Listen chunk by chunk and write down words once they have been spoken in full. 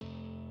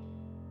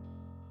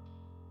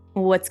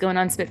What's going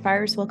on,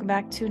 Spitfires? Welcome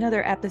back to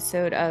another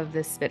episode of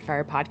the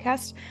Spitfire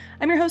Podcast.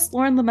 I'm your host,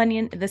 Lauren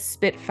Lemunion, the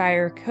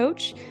Spitfire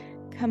Coach,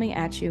 coming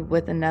at you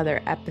with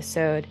another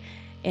episode.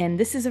 And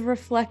this is a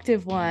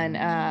reflective one.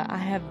 I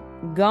have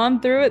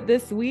gone through it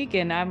this week,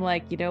 and I'm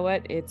like, you know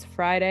what? It's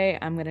Friday.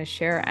 I'm going to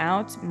share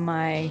out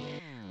my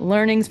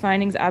learnings,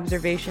 findings,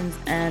 observations,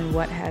 and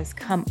what has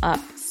come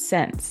up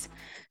since.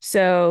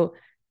 So,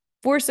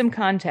 for some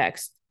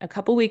context, a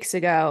couple weeks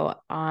ago,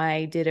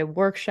 I did a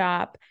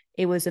workshop.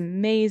 It was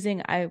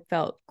amazing. I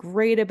felt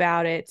great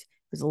about it.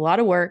 It was a lot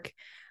of work.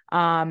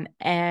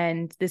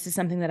 And this is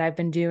something that I've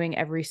been doing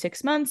every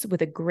 6 months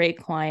with a great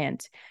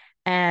client.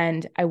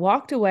 And I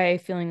walked away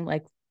feeling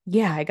like,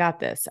 yeah, I got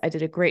this. I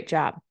did a great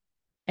job.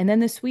 And then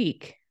this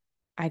week,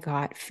 I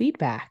got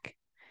feedback.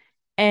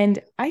 And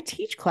I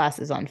teach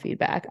classes on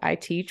feedback. I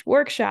teach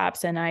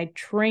workshops and I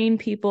train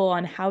people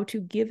on how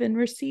to give and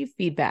receive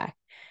feedback.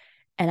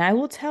 And I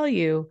will tell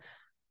you,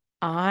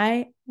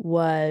 I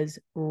was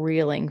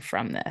reeling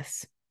from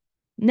this.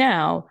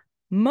 Now,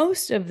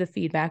 most of the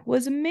feedback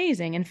was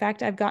amazing. In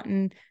fact, I've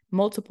gotten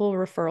multiple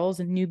referrals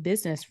and new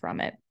business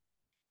from it.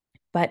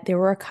 But there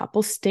were a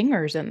couple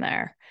stingers in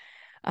there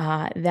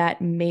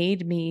that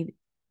made me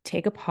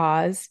take a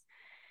pause.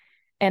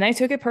 And I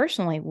took it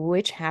personally,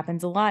 which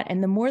happens a lot.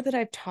 And the more that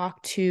I've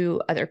talked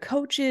to other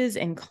coaches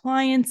and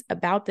clients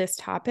about this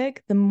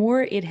topic, the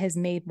more it has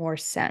made more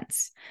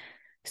sense.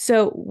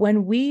 So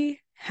when we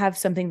have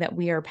something that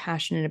we are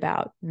passionate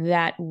about,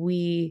 that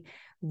we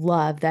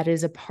love, that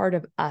is a part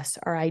of us,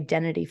 our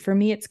identity. For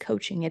me, it's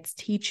coaching, it's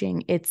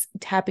teaching, it's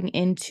tapping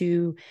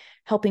into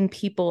helping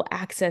people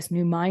access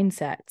new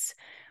mindsets.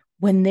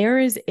 When there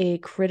is a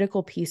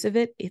critical piece of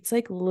it, it's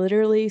like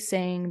literally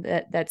saying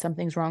that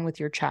something's wrong with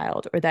your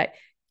child, or that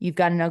you've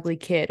got an ugly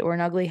kid or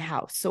an ugly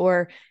house,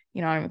 or, I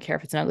don't even care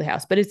if it's an ugly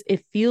house, but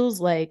it feels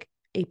like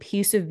a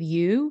piece of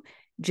you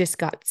just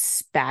got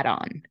spat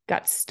on,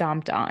 got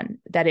stomped on,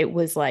 that it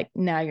was like,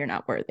 now you're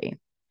not worthy.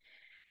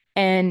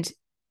 And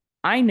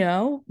I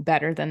know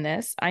better than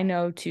this. I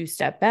know to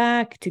step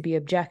back, to be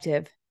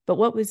objective. But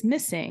what was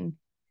missing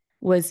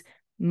was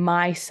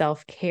my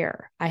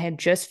self-care. I had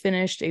just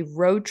finished a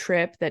road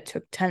trip that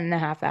took 10 and a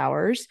half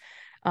hours.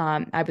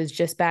 I was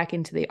just back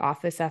into the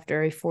office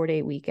after a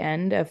 4-day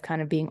weekend of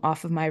kind of being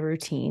off of my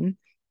routine.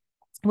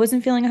 I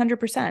wasn't feeling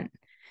 100%.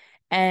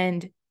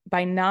 And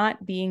by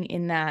not being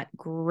in that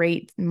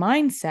great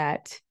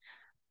mindset,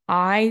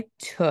 I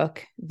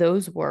took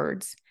those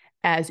words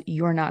as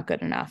you're not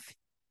good enough.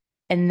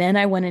 And then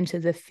I went into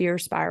the fear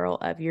spiral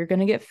of you're going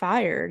to get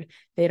fired.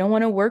 They don't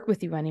want to work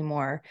with you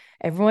anymore.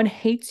 Everyone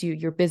hates you.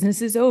 Your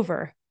business is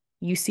over.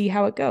 You see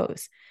how it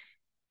goes.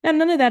 Now,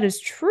 none of that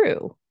is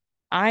true.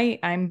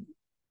 I'm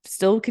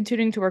still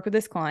continuing to work with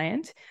this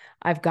client.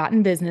 I've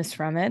gotten business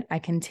from it. I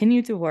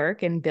continue to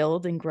work and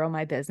build and grow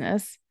my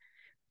business.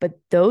 But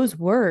those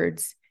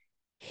words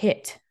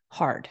hit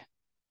hard.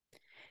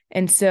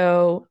 And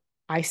so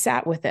I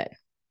sat with it.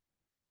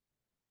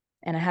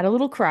 And I had a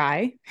little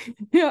cry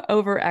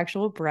over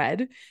actual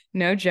bread.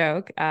 No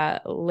joke.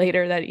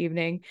 Later that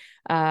evening,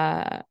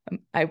 I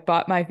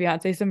bought my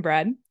fiance some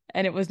bread,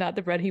 and it was not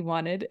the bread he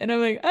wanted. And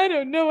I'm like, I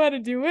don't know how to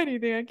do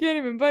anything. I can't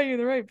even buy you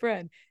the right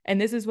bread. And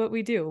this is what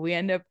we do. We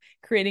end up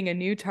creating a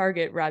new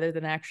target rather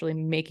than actually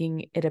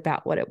making it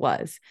about what it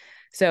was.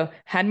 So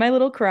had my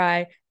little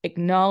cry,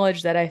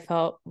 acknowledged that I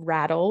felt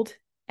rattled.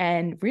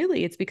 And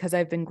really, it's because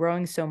I've been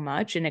growing so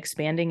much and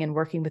expanding and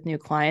working with new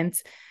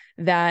clients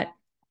that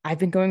I've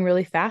been going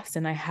really fast,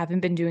 and I haven't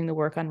been doing the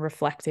work on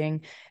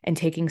reflecting and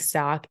taking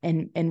stock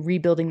and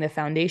rebuilding the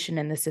foundation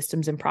and the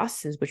systems and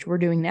processes, which we're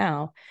doing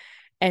now.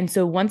 And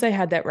so once I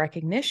had that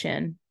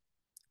recognition,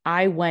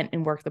 I went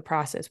and worked the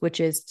process,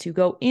 which is to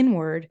go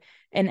inward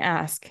and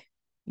ask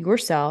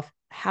yourself,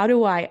 how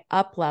do I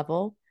up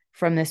level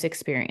from this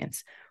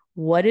experience?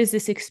 What is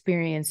this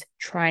experience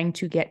trying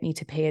to get me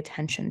to pay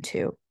attention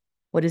to?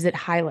 What is it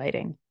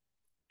highlighting?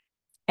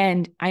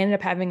 And I ended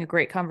up having a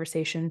great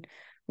conversation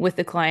with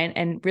the client.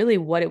 And really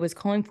what it was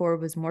calling for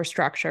was more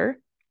structure,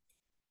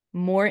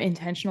 more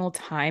intentional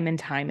time and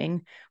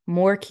timing,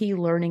 more key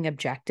learning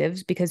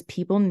objectives, because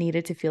people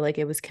needed to feel like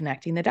it was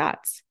connecting the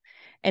dots.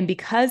 And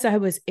because I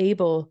was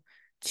able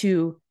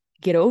to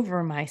get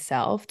over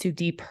myself, to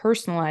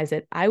depersonalize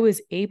it, I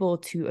was able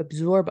to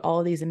absorb all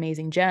of these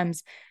amazing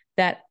gems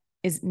that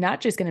is not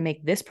just going to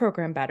make this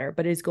program better,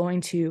 but is going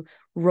to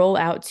roll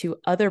out to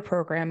other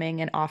programming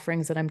and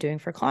offerings that I'm doing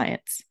for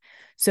clients.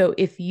 So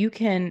if you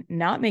can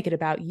not make it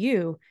about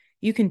you,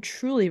 you can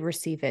truly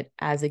receive it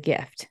as a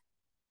gift.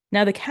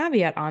 Now, the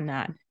caveat on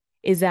that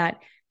is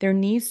that there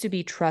needs to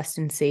be trust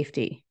and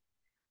safety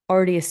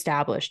already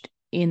established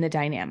in the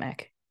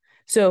dynamic.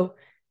 So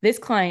this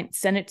client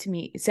sent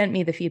me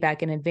the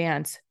feedback in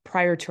advance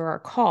prior to our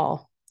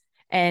call.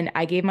 And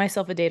I gave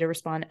myself a day to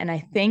respond, and I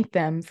thanked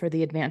them for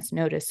the advance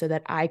notice so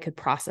that I could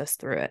process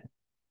through it.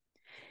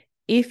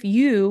 If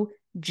you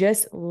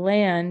just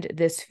land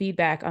this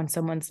feedback on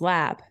someone's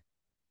lap,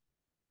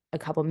 a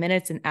couple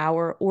minutes, an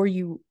hour, or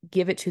you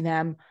give it to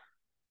them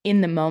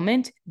in the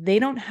moment, they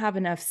don't have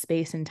enough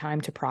space and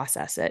time to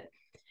process it.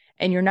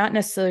 And you're not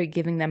necessarily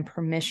giving them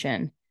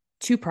permission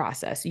to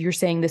process. You're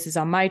saying, this is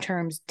on my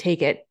terms,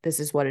 take it, this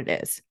is what it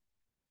is.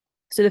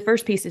 So the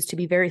first piece is to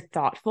be very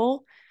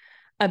thoughtful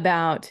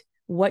about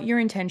what your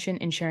intention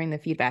in sharing the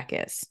feedback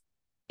is.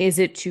 Is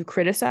it to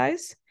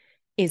criticize?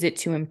 Is it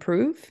to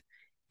improve?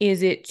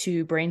 Is it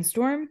to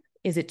brainstorm?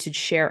 Is it to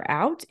share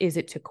out? Is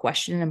it to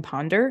question and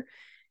ponder?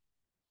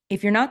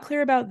 If you're not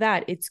clear about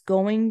that, it's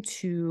going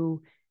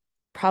to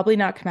probably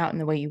not come out in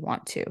the way you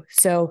want to.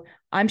 So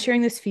I'm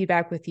sharing this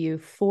feedback with you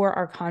for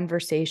our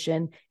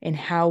conversation and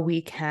how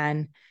we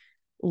can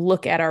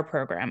look at our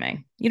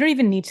programming. You don't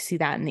even need to see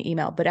that in the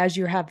email, but as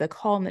you have the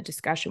call and the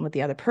discussion with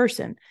the other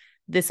person,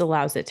 this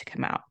allows it to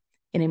come out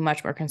in a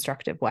much more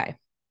constructive way.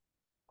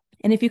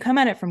 And if you come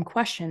at it from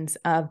questions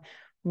of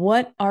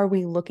what are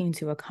we looking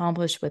to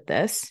accomplish with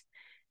this,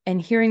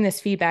 and hearing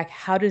this feedback,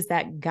 how does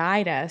that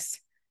guide us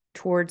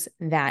towards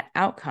that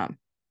outcome?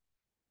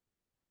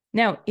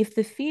 Now, if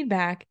the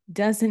feedback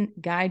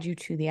doesn't guide you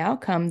to the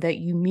outcome that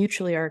you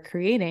mutually are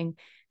creating,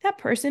 that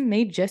person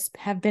may just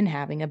have been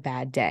having a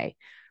bad day,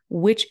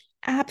 which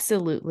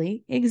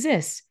absolutely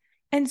exists.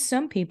 And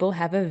some people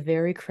have a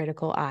very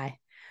critical eye.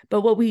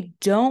 But what we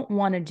don't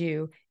want to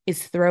do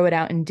is throw it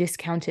out and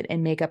discount it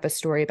and make up a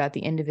story about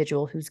the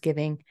individual who's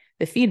giving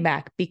the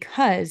feedback,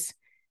 because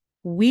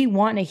we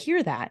want to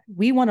hear that.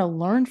 We want to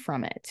learn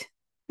from it.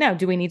 Now,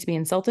 do we need to be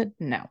insulted?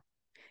 No.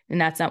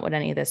 And that's not what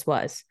any of this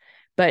was.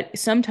 But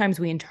sometimes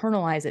we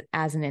internalize it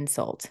as an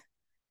insult.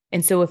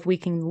 And so if we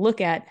can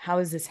look at, how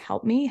does this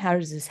help me? How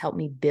does this help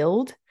me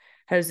build?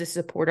 How does this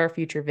support our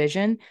future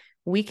vision?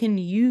 We can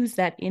use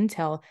that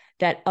intel,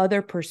 that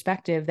other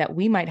perspective that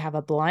we might have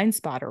a blind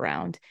spot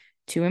around,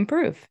 to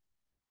improve.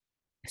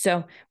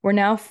 So we're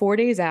now 4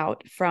 days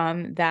out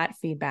from that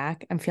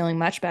feedback. I'm feeling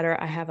much better.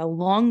 I have a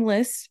long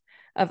list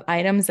of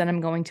items that I'm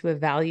going to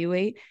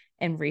evaluate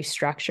and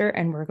restructure,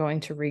 and we're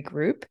going to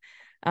regroup.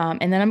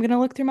 And then I'm going to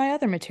look through my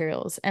other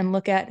materials and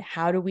look at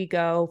how do we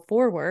go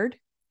forward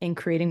in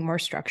creating more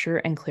structure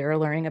and clearer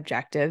learning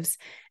objectives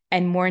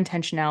and more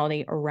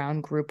intentionality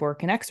around group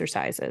work and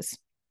exercises.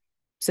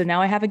 So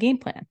now I have a game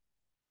plan.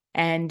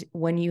 And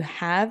when you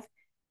have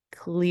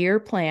clear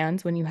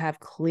plans, when you have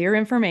clear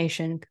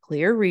information,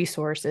 clear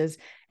resources,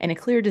 and a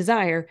clear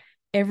desire,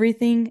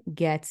 everything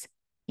gets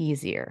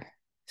easier.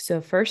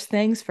 So first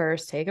things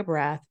first, take a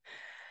breath.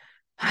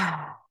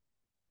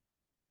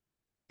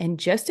 And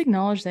just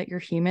acknowledge that you're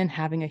human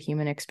having a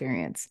human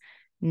experience.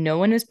 No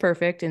one is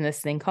perfect in this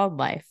thing called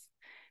life.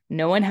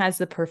 No one has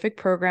the perfect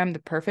program, the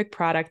perfect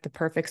product, the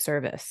perfect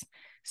service.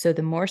 So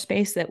the more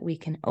space that we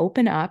can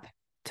open up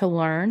to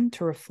learn,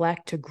 to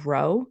reflect, to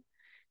grow,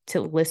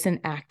 to listen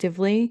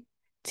actively,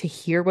 to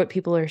hear what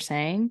people are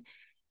saying,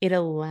 it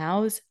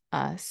allows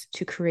us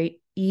to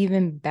create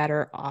even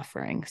better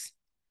offerings.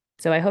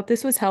 So I hope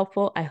this was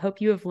helpful. I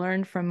hope you have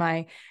learned from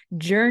my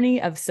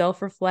journey of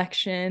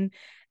self-reflection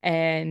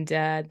and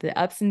the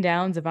ups and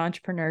downs of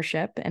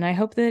entrepreneurship. And I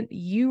hope that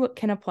you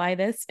can apply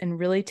this and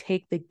really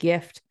take the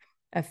gift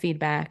of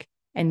feedback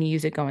and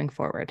use it going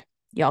forward.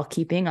 Y'all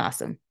keep being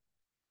awesome.